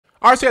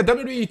Alright, so yeah,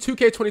 WWE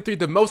 2K23,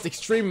 the most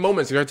extreme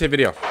moments in our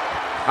video.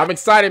 I'm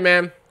excited,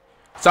 man.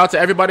 Shout out to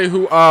everybody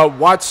who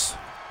watched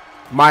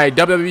my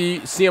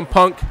WWE CM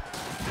Punk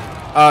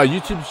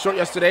YouTube short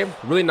yesterday.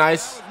 Really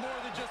nice.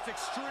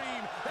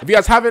 If you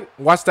guys haven't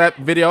watched that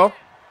video,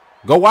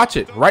 go watch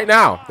it right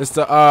now. It's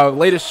the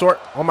latest short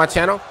on my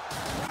channel.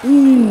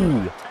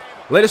 Ooh,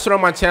 latest short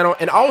on my channel.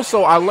 And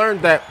also, I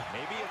learned that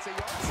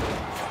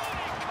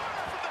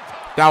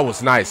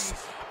was nice.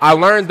 I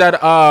learned that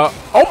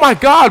oh my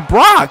God,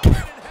 Brock!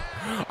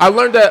 I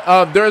learned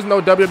that there is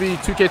no WWE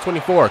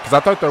 2K24 because I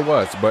thought there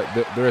was, but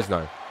there is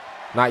none.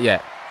 Not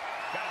yet.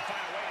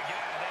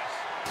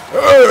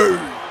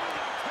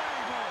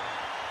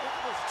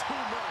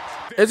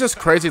 It's just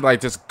crazy, like,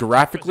 just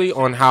graphically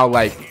on how,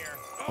 like,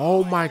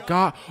 oh my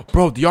God,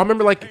 bro, do y'all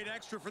remember, like,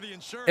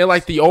 in,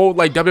 like, the old,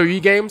 like, WWE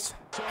games,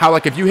 how,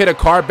 like, if you hit a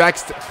car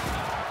backstage,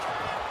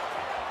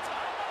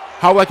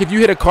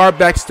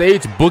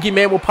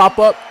 Boogeyman will pop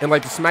up in,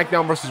 like, the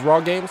SmackDown versus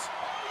Raw games?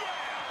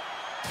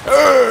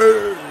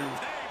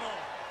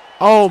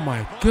 Oh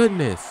my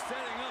goodness.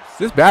 Is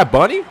this Bad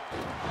Bunny?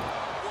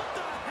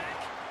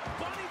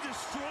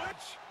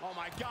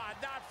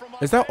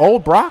 Is that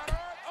old Brock?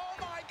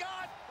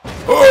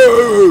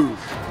 Oh!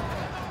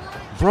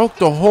 Broke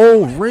the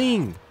whole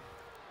ring.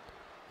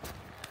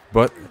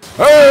 But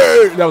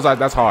hey,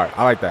 that's hard.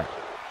 I like that.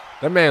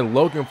 That man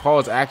Logan Paul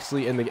is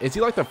actually in the. Is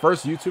he like the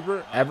first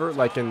YouTuber ever,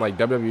 like in like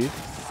WWE,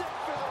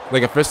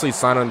 like officially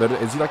signed on the?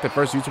 Is he like the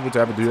first YouTuber to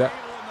ever do that?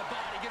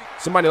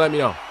 Somebody let me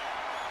know.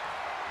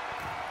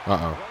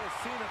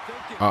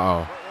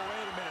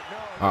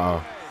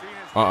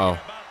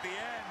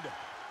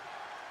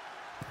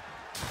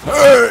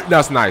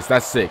 That's nice.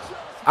 That's sick.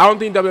 I don't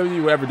think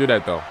WWE would ever do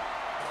that though.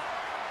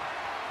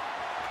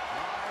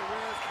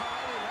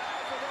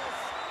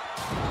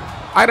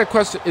 I had a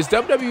question. Is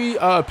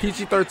WWE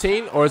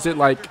PG-13 or is it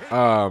like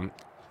or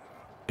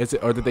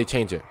did they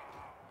change it?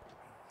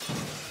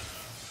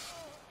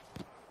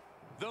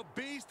 The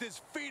beast is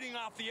feeding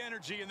off the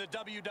energy in the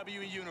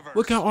WWE universe.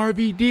 Look at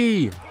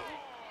RVD.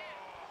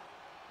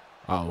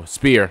 Oh,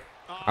 spear.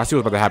 I see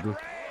what's about to happen.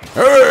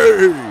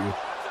 Hey!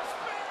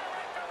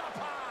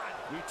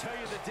 We tell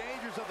you the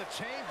dangers of the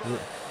chamber,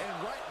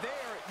 and right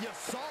there you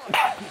saw it.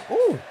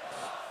 Ooh.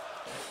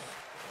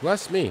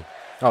 Bless me.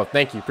 Oh,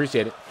 thank you.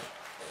 Appreciate it.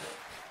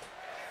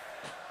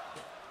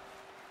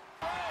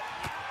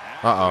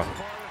 Oh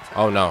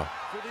no.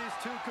 For these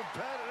two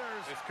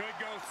competitors, this could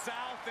go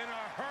south in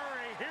a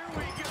hurry. Here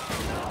we go.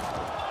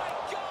 My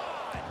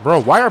God.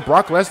 Bro, why are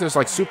Brock Lesnar's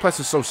like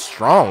suplexes so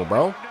strong,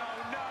 bro? You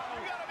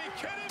gotta be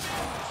kidding me.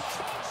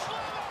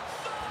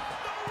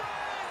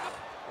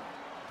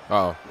 Uh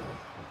oh.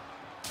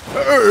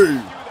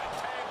 Hey!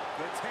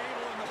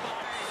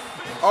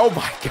 Oh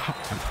my God.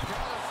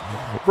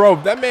 Bro,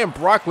 that man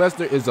Brock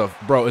Lesnar is a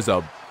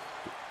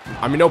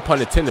I mean, no pun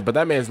intended, but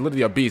that man is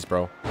literally a beast,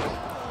 bro.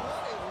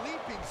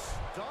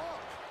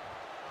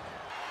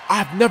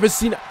 I've never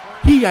seen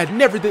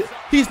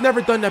he's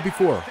never done that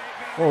before.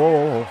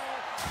 Oh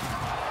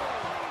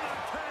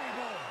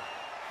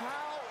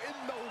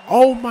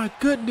my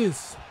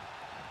goodness.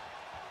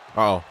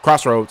 Uh-oh,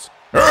 crossroads.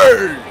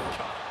 Hey!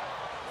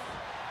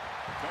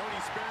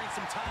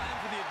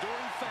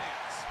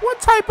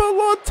 What type of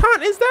little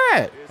taunt is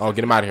that? Oh,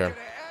 get him out of here.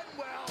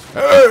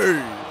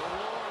 Hey!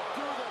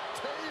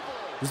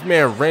 This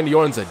man Randy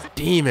Orton's a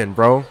demon,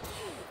 bro.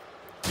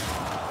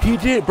 He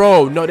did,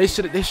 bro. No, they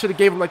should have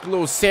gave him like the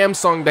little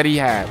Samsung that he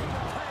had.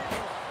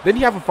 Didn't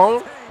he have a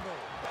phone?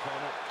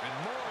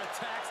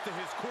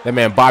 That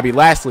man Bobby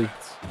Lashley.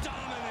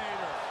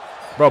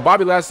 Bro,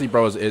 Bobby Lashley,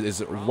 bro,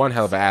 is one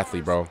hell of an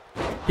athlete, bro.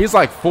 He's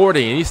like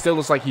 40 and he still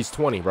looks like he's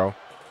 20, bro.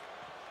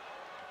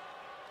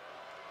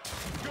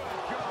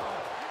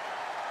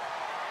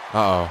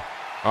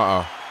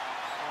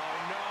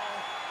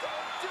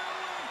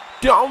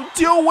 Don't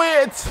do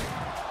it!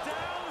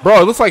 Bro,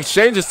 it looks like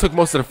Shane just took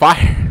most of the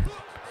fire.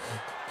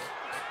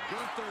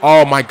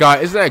 Oh my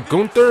God, isn't that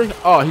Gunther?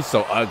 Oh, he's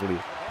so ugly.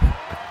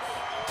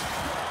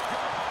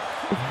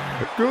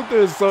 Gunther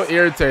is so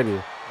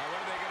irritating.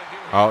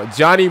 Oh,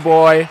 Johnny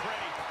boy.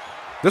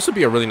 This would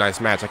be a really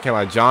nice match. I can't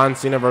lie. John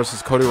Cena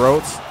versus Cody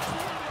Rhodes.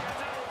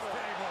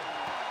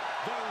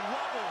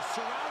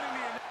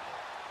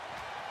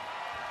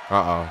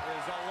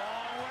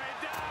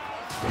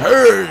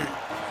 Hey!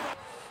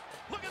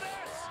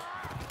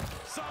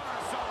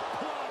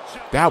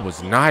 That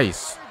was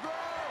nice.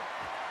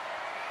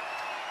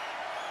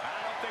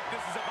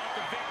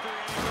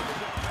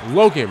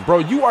 Logan, bro,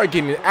 you are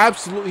getting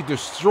absolutely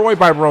destroyed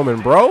by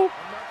Roman, bro.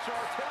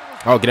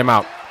 Oh, get him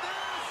out.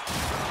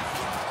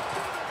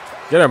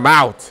 Get him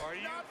out.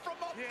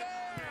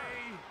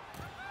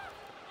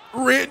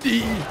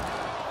 Randy.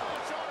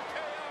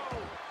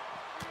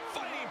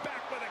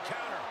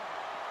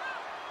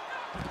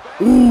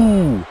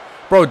 Ooh.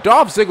 Bro,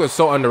 Dolph Ziggler's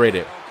so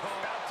underrated.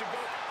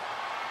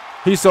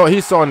 He's so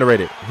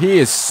underrated. He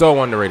is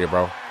so underrated,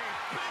 bro.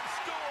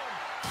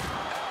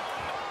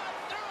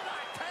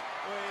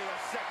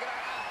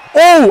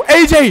 Oh,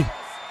 AJ.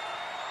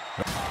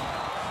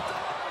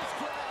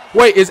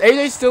 Wait, is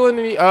AJ still in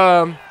the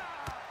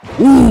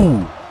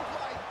Ooh.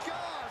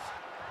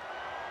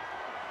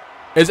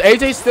 Is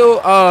AJ still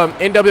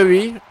in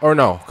WWE or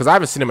no? Because I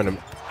haven't seen him in a...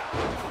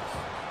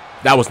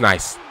 That was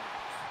nice.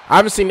 I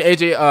haven't seen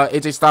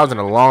AJ Styles in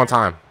a long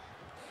time.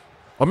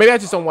 Or maybe I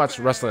just don't watch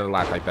wrestling a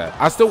lot like that.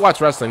 I still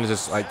watch wrestling, it's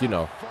just like, you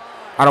know,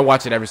 I don't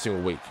watch it every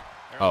single week.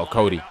 Oh,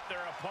 Cody.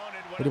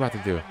 What are you about to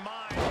do?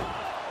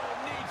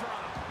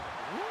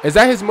 Is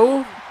that his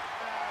move?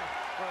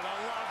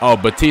 Oh,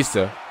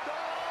 Batista.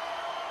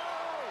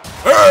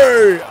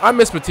 Hey! I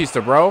miss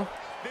Batista, bro.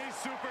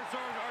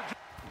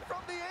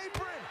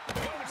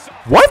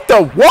 What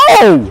the?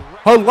 Whoa!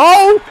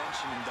 Hello?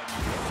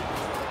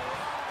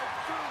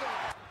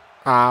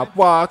 I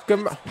walk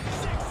him.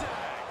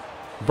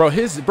 Bro,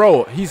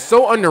 he's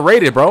so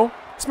underrated, bro.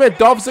 This man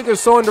Dolph Ziggler is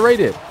so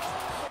underrated.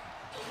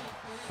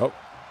 Oh.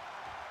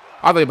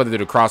 I thought you were about to do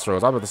the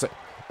crossroads. I was about to say.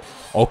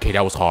 Okay,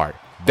 that was hard.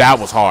 That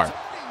was hard.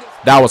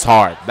 That was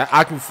hard. That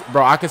I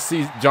can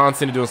see John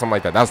Cena doing something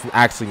like that. That was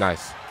actually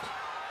nice.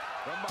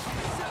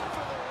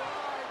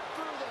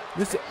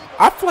 Listen,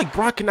 I feel like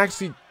Brock can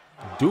actually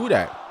do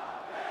that.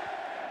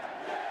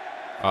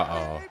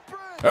 Uh-oh.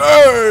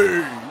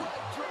 Hey!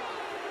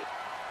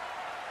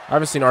 I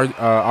haven't seen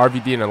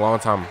RVD in a long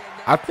time.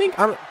 I think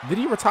did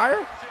he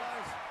retire?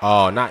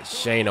 Oh, not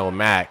Shane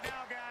O'Mac.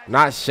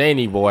 Not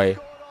Shaney boy.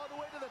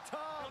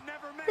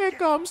 Here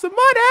comes the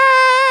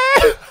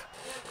money.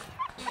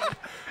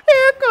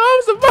 Here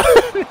comes the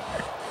money.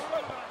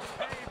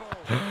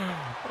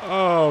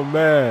 Oh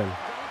man.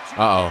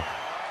 Uh-oh.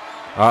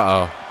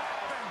 Uh-oh.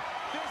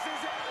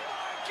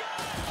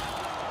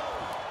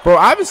 Bro,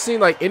 I haven't seen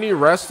like any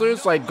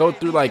wrestlers like go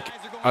through like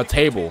a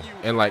table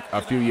in like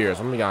a few years.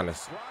 I'm gonna be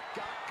honest.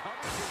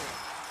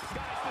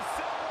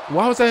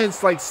 Why was that in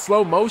like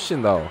slow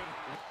motion though?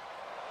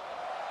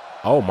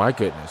 Oh my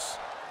goodness.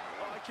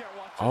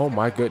 Oh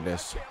my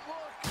goodness.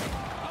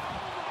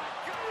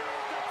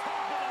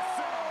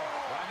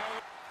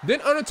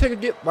 Didn't Undertaker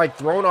get like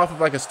thrown off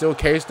of like a steel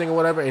cage thing or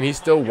whatever and he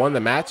still won the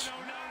match?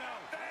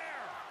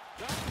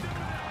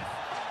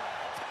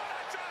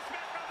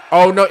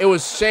 Oh no, it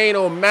was Shane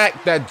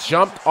O'Mac that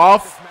jumped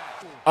off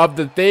of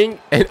the thing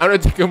and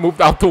Undertaker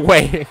moved out the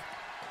way.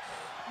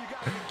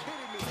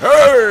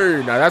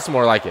 Hey, now that's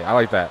more like it. I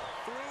like that.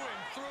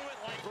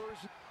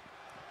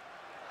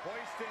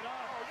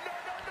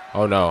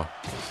 Oh no.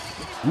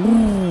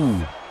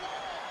 Ooh.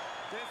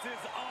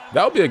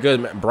 That would be a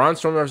good Braun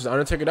Strowman versus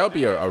Undertaker. That would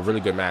be a really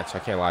good match. I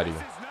can't lie to you.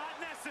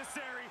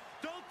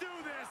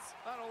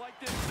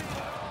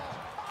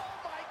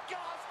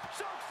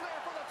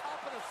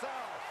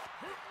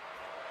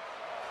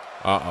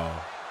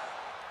 Uh-oh.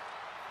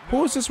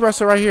 Who is this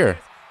wrestler right here?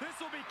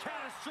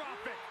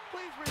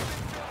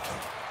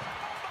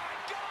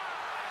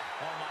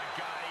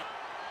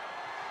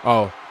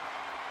 Oh.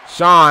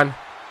 Shawn.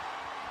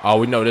 Oh,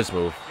 we know this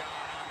move.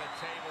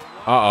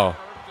 Uh-oh.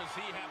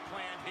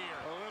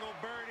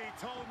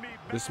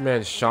 This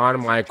man, Shawn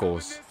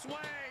Michaels.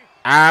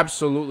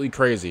 Absolutely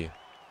crazy.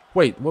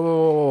 Wait, whoa, whoa,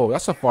 whoa, whoa.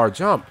 That's a far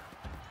jump.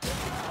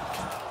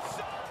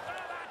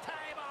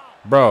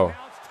 Bro.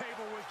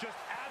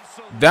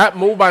 That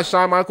move by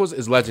Shawn Michaels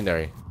is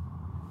legendary.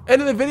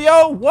 End of the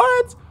video.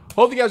 What?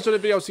 Hope you guys enjoyed the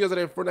video. See you guys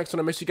later for the next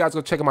one. Make sure you guys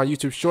go check out my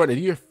YouTube short. If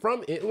you're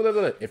from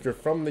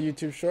the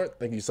YouTube short,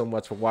 thank you so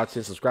much for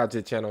watching. Subscribe to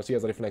the channel. See you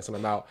guys later for the next one.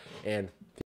 I'm out and